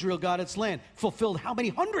 Israel got its land. Fulfilled how many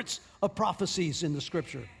hundreds of prophecies in the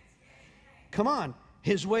Scripture? Come on.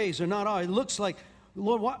 His ways are not ours. It looks like,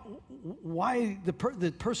 Lord, why the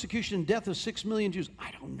persecution and death of 6 million Jews?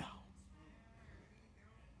 I don't know.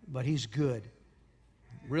 But he's good.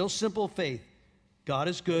 Real simple faith. God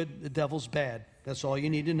is good, the devil's bad. That's all you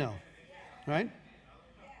need to know. Right?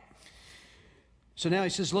 So now he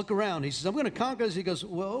says, look around. He says, I'm going to conquer this. He goes,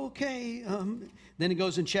 well, okay. Then he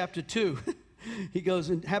goes in chapter 2. He goes,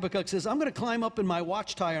 and Habakkuk says, I'm going to climb up in my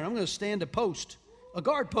watchtower, and I'm going to stand a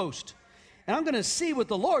guard post. And I'm going to see what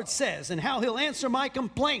the Lord says and how he'll answer my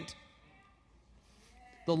complaint.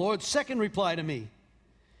 The Lord's second reply to me.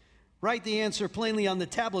 Write the answer plainly on the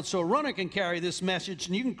tablet so a runner can carry this message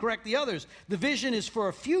and you can correct the others. The vision is for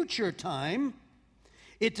a future time.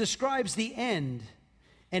 It describes the end,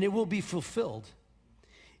 and it will be fulfilled.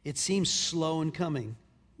 It seems slow in coming.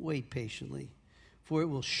 Wait patiently, for it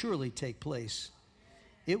will surely take place.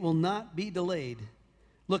 It will not be delayed.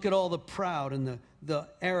 Look at all the proud and the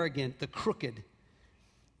arrogant, the crooked.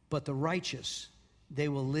 But the righteous, they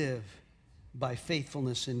will live by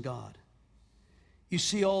faithfulness in God. You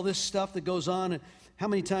see all this stuff that goes on, and how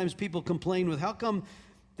many times people complain with, how come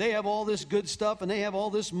they have all this good stuff and they have all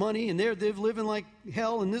this money and they're living like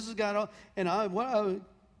hell and this has got all, and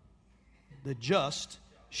the just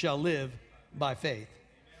shall live by faith,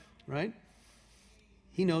 right?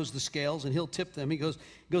 He knows the scales and he'll tip them. He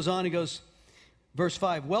goes on, verse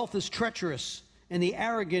 5, wealth is treacherous and the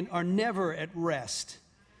arrogant are never at rest.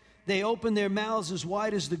 They open their mouths as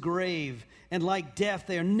wide as the grave, and like death,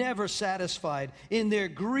 they are never satisfied. In their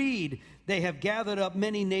greed, they have gathered up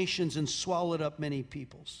many nations and swallowed up many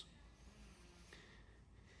peoples.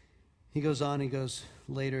 He goes on,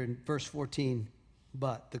 later in verse 14,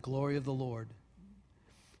 but the glory of the Lord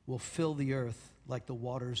will fill the earth like the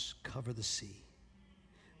waters cover the sea.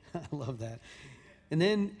 I love that. And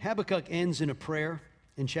then Habakkuk ends in a prayer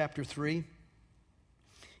in chapter 3.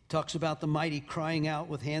 Talks about the mighty crying out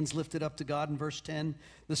with hands lifted up to God in verse 10.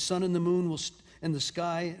 The sun and the moon and the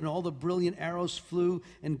sky and all the brilliant arrows flew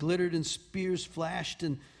and glittered and spears flashed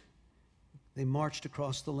and they marched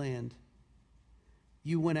across the land.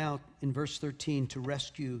 You went out in verse 13 to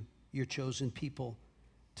rescue your chosen people,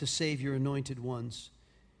 to save your anointed ones.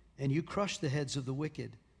 And you crushed the heads of the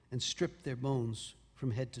wicked and stripped their bones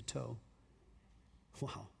from head to toe.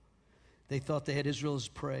 Wow. They thought they had Israel as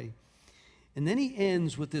prey. And then he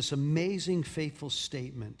ends with this amazing, faithful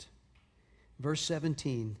statement. Verse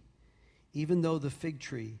 17, even though the fig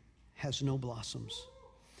tree has no blossoms,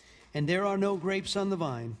 and there are no grapes on the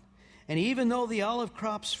vine, and even though the olive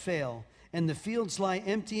crops fail, and the fields lie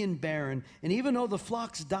empty and barren, and even though the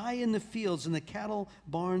flocks die in the fields, and the cattle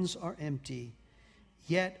barns are empty,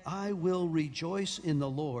 yet I will rejoice in the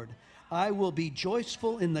Lord. I will be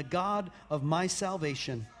joyful in the God of my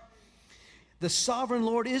salvation. The sovereign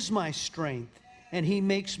Lord is my strength, and he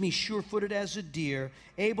makes me sure-footed as a deer,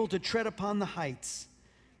 able to tread upon the heights.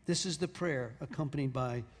 This is the prayer accompanied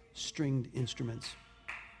by stringed instruments.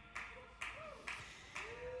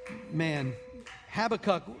 Man,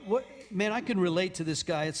 Habakkuk, I can relate to this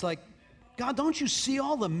guy. It's like, God, don't you see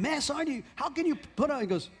all the mess? How can you put on? He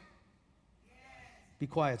goes, be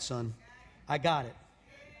quiet, son. I got it.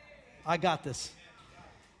 I got this.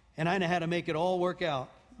 And I know how to make it all work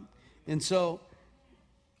out. And so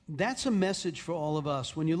that's a message for all of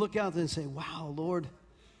us. When you look out there and say, wow, Lord,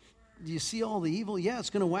 do you see all the evil? Yeah, it's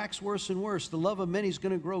going to wax worse and worse. The love of many is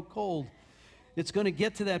going to grow cold. It's going to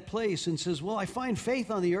get to that place and says, well, I find faith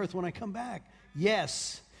on the earth when I come back.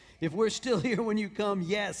 Yes. If we're still here when you come,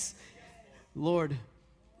 yes. Lord,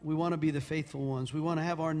 we want to be the faithful ones. We want to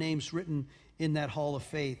have our names written in that hall of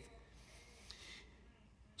faith.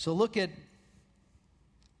 So look at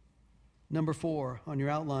number 4 on your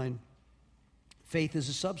outline. Faith is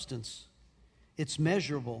a substance. It's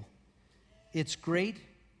measurable. It's great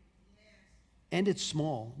and it's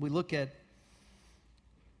small. We look at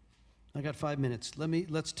I got 5 minutes.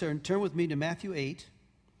 Let's turn with me to Matthew 8.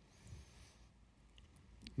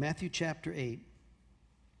 Matthew chapter 8.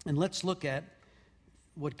 And let's look at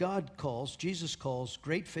what Jesus calls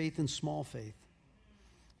great faith and small faith.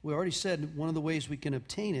 We already said one of the ways we can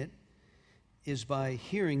obtain it is by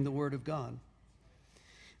hearing the word of God.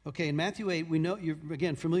 Okay, in Matthew 8, we know,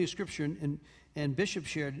 again, familiar scripture, and Bishop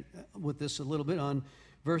shared with us a little bit on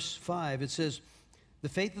verse 5. It says, the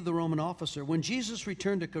faith of the Roman officer. When Jesus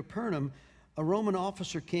returned to Capernaum, a Roman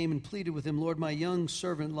officer came and pleaded with him, Lord, my young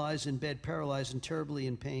servant lies in bed, paralyzed and terribly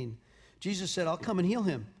in pain. Jesus said, I'll come and heal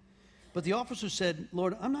him. But the officer said,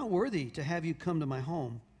 Lord, I'm not worthy to have you come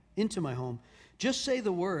into my home. Just say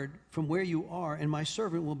the word from where you are, and my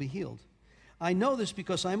servant will be healed. I know this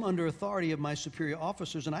because I'm under authority of my superior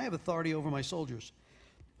officers, and I have authority over my soldiers.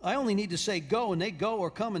 I only need to say go, and they go, or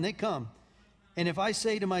come, and they come. And if I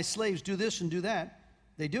say to my slaves, do this and do that,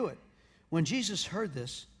 they do it. When Jesus heard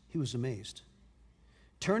this, he was amazed.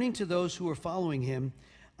 Turning to those who were following him,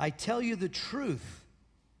 I tell you the truth,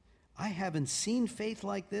 I haven't seen faith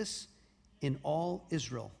like this in all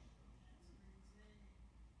Israel.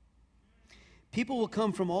 People will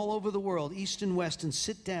come from all over the world, east and west, and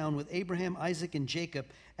sit down with Abraham, Isaac, and Jacob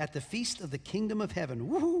at the feast of the kingdom of heaven.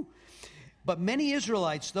 Woo-hoo! But many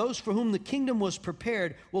Israelites, those for whom the kingdom was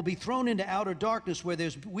prepared, will be thrown into outer darkness where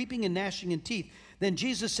there's weeping and gnashing of teeth. Then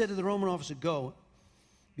Jesus said to the Roman officer, go,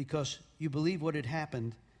 because you believe what had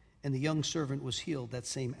happened, and the young servant was healed that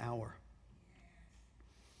same hour.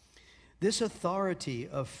 This authority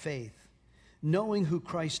of faith, knowing who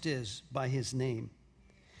Christ is by his name.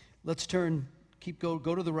 Let's go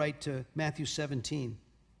to the right to Matthew 17.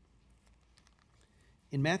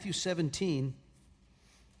 In Matthew 17,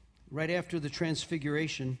 right after the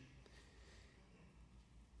transfiguration,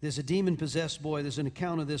 there's a demon-possessed boy. There's an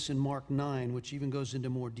account of this in Mark 9, which even goes into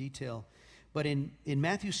more detail. But in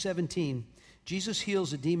Matthew 17, Jesus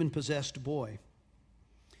heals a demon-possessed boy.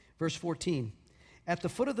 Verse 14, at the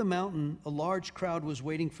foot of the mountain, a large crowd was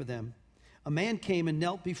waiting for them. A man came and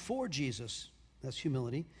knelt before Jesus. That's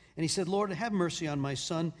humility. And he said, Lord, have mercy on my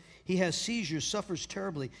son. He has seizures, suffers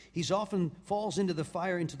terribly. He's often falls into the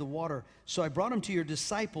fire, into the water. So I brought him to your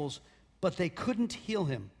disciples, but they couldn't heal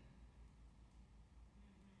him.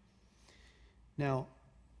 Now,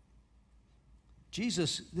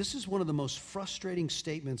 Jesus, this is one of the most frustrating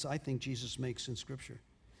statements I think Jesus makes in Scripture.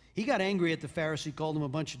 He got angry at the Pharisee, called them a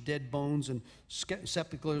bunch of dead bones and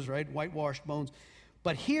sepulchres, right? Whitewashed bones.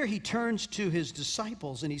 But here he turns to his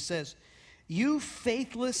disciples and he says, you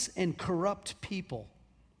faithless and corrupt people.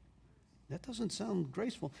 That doesn't sound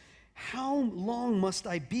graceful. How long must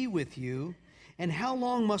I be with you, and how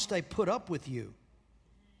long must I put up with you?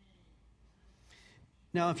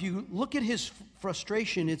 Now, if you look at his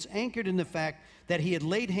frustration, it's anchored in the fact that he had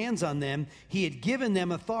laid hands on them. He had given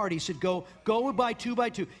them authority. He said, go by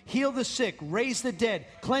two, heal the sick, raise the dead,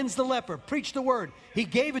 cleanse the leper, preach the word. He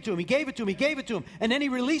gave it to him. And then he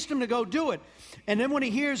released him to go do it. And then when he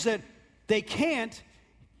hears that they can't,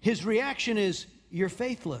 his reaction is, you're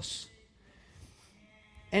faithless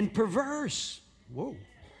and perverse. Whoa.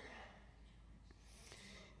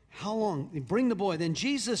 How long? Bring the boy. Then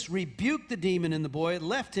Jesus rebuked the demon in the boy,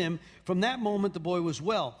 left him. From that moment, the boy was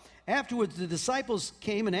well. Afterwards, the disciples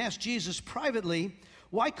came and asked Jesus privately,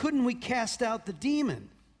 why couldn't we cast out the demon?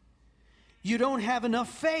 You don't have enough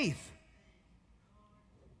faith.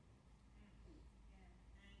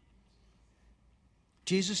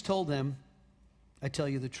 Jesus told them, I tell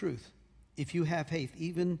you the truth. If you have faith,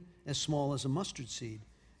 even as small as a mustard seed,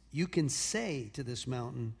 you can say to this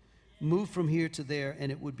mountain, move from here to there,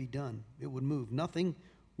 and it would be done. It would move. Nothing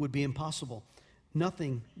would be impossible.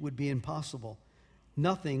 Nothing would be impossible.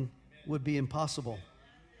 Nothing would be impossible.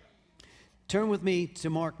 Turn with me to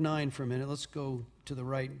Mark 9 for a minute. Let's go to the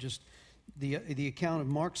right. Just the account of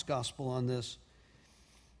Mark's gospel on this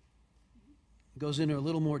goes into a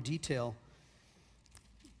little more detail.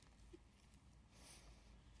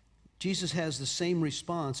 Jesus has the same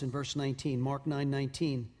response in verse 19, Mark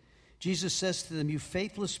 9:19. Jesus says to them, you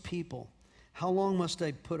faithless people, how long must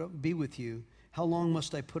I be with you? How long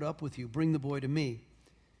must I put up with you? Bring the boy to me.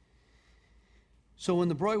 So when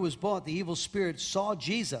the boy was brought, the evil spirit saw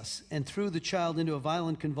Jesus and threw the child into a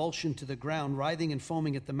violent convulsion to the ground, writhing and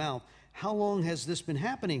foaming at the mouth. How long has this been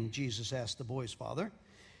happening? Jesus asked the boy's father.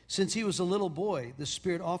 Since he was a little boy, the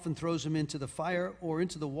spirit often throws him into the fire or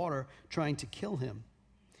into the water, trying to kill him.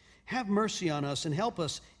 Have mercy on us and help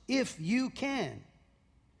us if you can.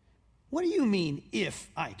 What do you mean, if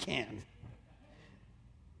I can?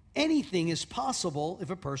 Anything is possible if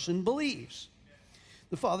a person believes.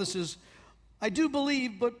 The father says, I do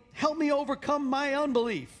believe, but help me overcome my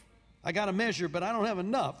unbelief. I got a measure, but I don't have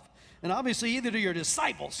enough. And obviously either to your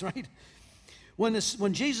disciples, right?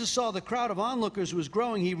 When Jesus saw the crowd of onlookers was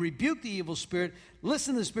growing, he rebuked the evil spirit.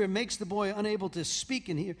 Listen, the spirit makes the boy unable to speak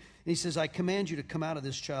and hear. And he says, I command you to come out of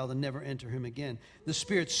this child and never enter him again. The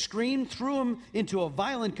spirit screamed, threw him into a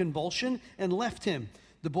violent convulsion, and left him.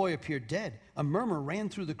 The boy appeared dead. A murmur ran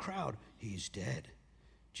through the crowd. He's dead.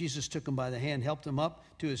 Jesus took him by the hand, helped him up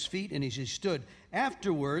to his feet, and as he stood.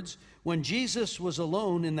 Afterwards, when Jesus was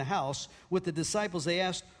alone in the house with the disciples, they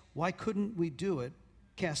asked, why couldn't we do it?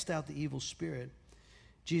 Cast out the evil spirit.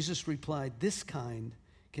 Jesus replied, this kind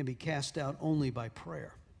can be cast out only by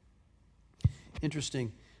prayer.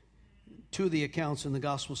 Interesting. Two of the accounts in the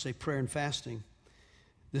gospel say prayer and fasting.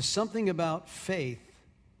 There's something about faith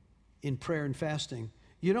in prayer and fasting.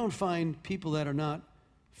 You don't find people that are not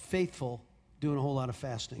faithful doing a whole lot of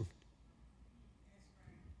fasting.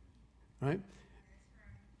 Right?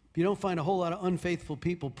 You don't find a whole lot of unfaithful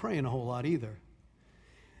people praying a whole lot either.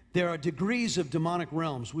 There are degrees of demonic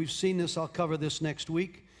realms. We've seen this. I'll cover this next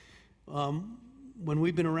week. When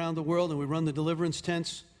we've been around the world and we run the deliverance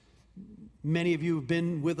tents, many of you have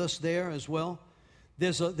been with us there as well.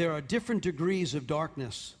 There are different degrees of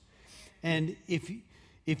darkness. And if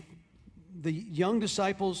the young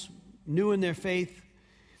disciples knew in their faith,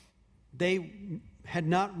 they had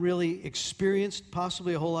not really experienced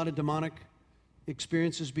possibly a whole lot of demonic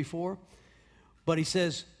experiences before. But he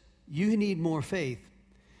says, you need more faith.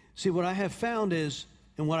 See, what I have found is,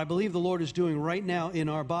 and what I believe the Lord is doing right now in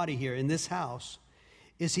our body here, in this house,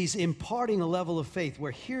 is he's imparting a level of faith.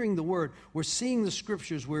 We're hearing the word, we're seeing the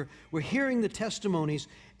scriptures, we're hearing the testimonies,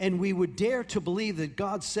 and we would dare to believe that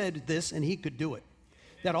God said this and he could do it,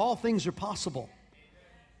 that all things are possible.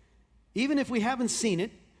 Even if we haven't seen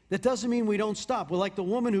it, that doesn't mean we don't stop. We're like the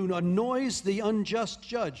woman who annoys the unjust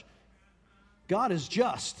judge. God is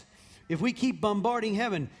just. If we keep bombarding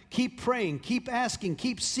heaven, keep praying, keep asking,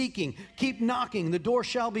 keep seeking, keep knocking, the door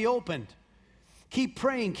shall be opened. Keep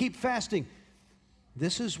praying, keep fasting.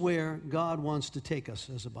 This is where God wants to take us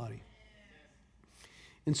as a body.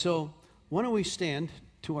 And so, why don't we stand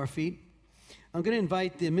to our feet? I'm going to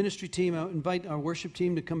invite the ministry team, I'll invite our worship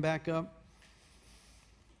team to come back up.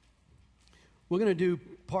 We're going to do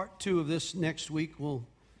part 2 of this next week. I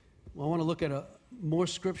want to look at more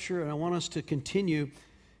scripture, and I want us to continue.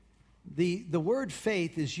 The word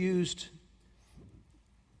faith is used,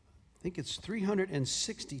 I think it's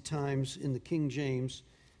 360 times in the King James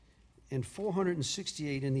and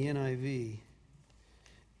 468 in the NIV.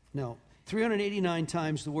 No, 389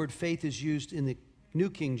 times the word faith is used in the New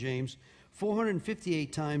King James,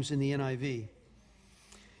 458 times in the NIV.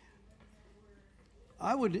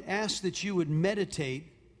 I would ask that you would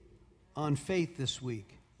meditate on faith this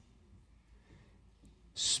week.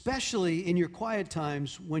 Especially in your quiet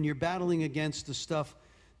times when you're battling against the stuff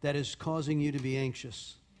that is causing you to be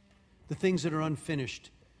anxious, the things that are unfinished.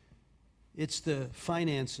 It's the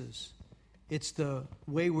finances. It's the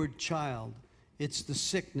wayward child. It's the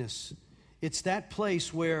sickness. It's that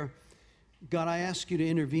place where, God, I ask you to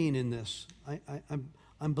intervene in this.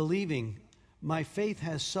 I'm believing. My faith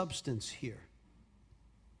has substance here.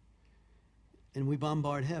 And we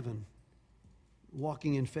bombard heaven,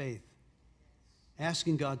 walking in faith,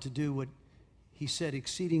 asking God to do what he said,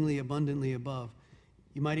 exceedingly abundantly above.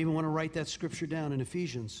 You might even want to write that scripture down in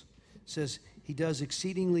Ephesians. It says, he does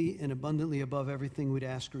exceedingly and abundantly above everything we'd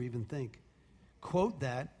ask or even think. Quote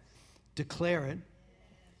that, declare it,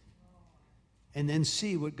 and then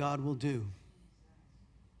see what God will do.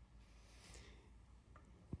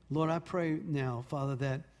 Lord, I pray now, Father,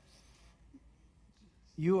 that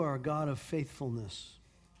you are a God of faithfulness.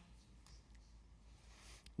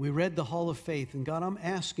 We read the Hall of Faith, and God, I'm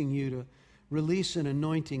asking you to release an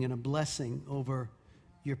anointing and a blessing over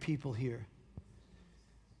your people here.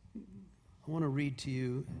 I want to read to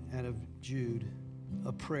you out of Jude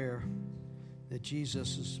a prayer that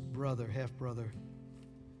Jesus' brother, half-brother,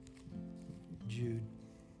 Jude.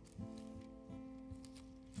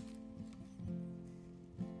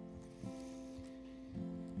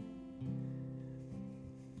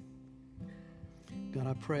 God,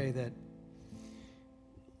 I pray that,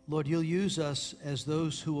 Lord, you'll use us as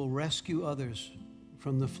those who will rescue others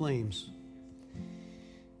from the flames.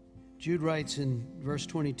 Jude writes in verse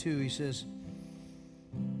 22, he says,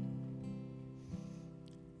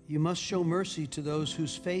 you must show mercy to those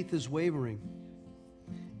whose faith is wavering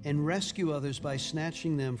and rescue others by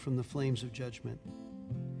snatching them from the flames of judgment.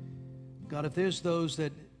 God, if there's those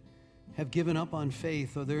that have given up on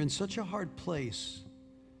faith or they're in such a hard place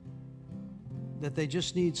that they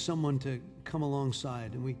just need someone to come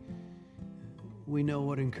alongside, and we know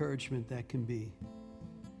what encouragement that can be,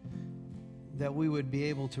 that we would be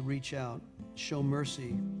able to reach out, show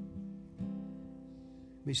mercy,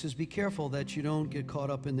 He says, be careful that you don't get caught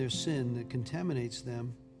up in their sin that contaminates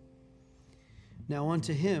them. Now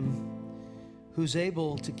unto him who's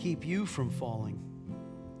able to keep you from falling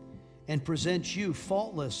and present you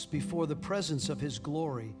faultless before the presence of his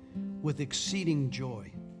glory with exceeding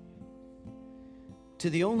joy. To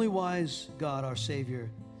the only wise God, our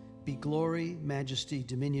Savior, be glory, majesty,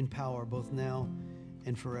 dominion, power, both now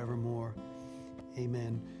and forevermore.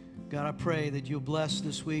 Amen. God, I pray that you'll bless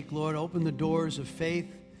this week. Lord, open the doors of faith,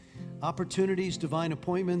 opportunities, divine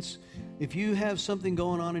appointments. If you have something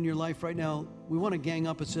going on in your life right now, we want to gang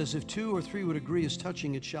up. It says, if 2 or 3 would agree as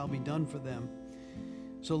touching, it shall be done for them.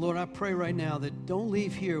 So, Lord, I pray right now that don't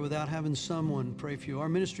leave here without having someone pray for you. Our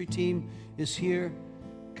ministry team is here.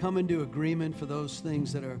 Come into agreement for those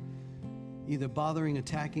things that are either bothering,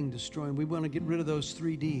 attacking, destroying. We want to get rid of those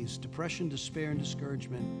 3 Ds, depression, despair, and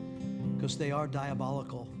discouragement, because they are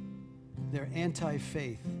diabolical. They're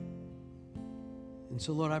anti-faith. And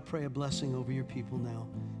so, Lord, I pray a blessing over your people now.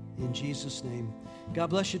 In Jesus' name.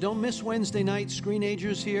 God bless you. Don't miss Wednesday night.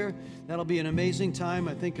 Screenagers here. That'll be an amazing time,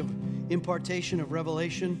 I think, of impartation of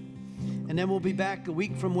revelation. And then we'll be back a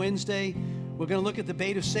week from Wednesday. We're going to look at the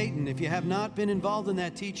bait of Satan. If you have not been involved in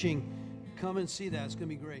that teaching, come and see that. It's going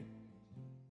to be great.